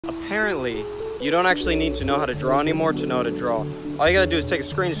Apparently, you don't actually need to know how to draw anymore to know how to draw. All you gotta do is take a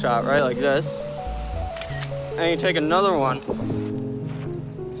screenshot, right, like this. And you take another one, kind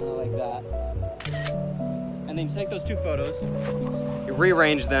of like that. And then you take those two photos, you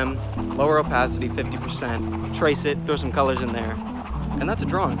rearrange them, lower opacity 50%, trace it, throw some colors in there. And that's a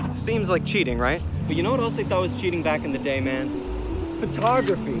drawing. Seems like cheating, right? But you know what else they thought was cheating back in the day, man?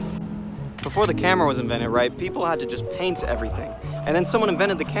 Photography. Before the camera was invented, right, people had to just paint everything. And then someone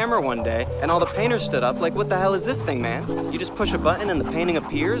invented the camera one day, and all the painters stood up like, what the hell is this thing, man? You just push a button and the painting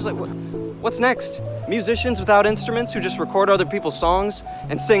appears? Like, what's next? Musicians without instruments who just record other people's songs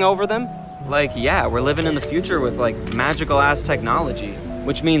and sing over them? Like, yeah, we're living in the future with, like, magical-ass technology,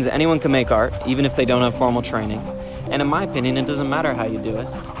 which means anyone can make art, even if they don't have formal training. And in my opinion, it doesn't matter how you do it.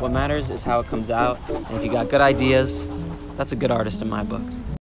 What matters is how it comes out, and if you got good ideas, that's a good artist in my book.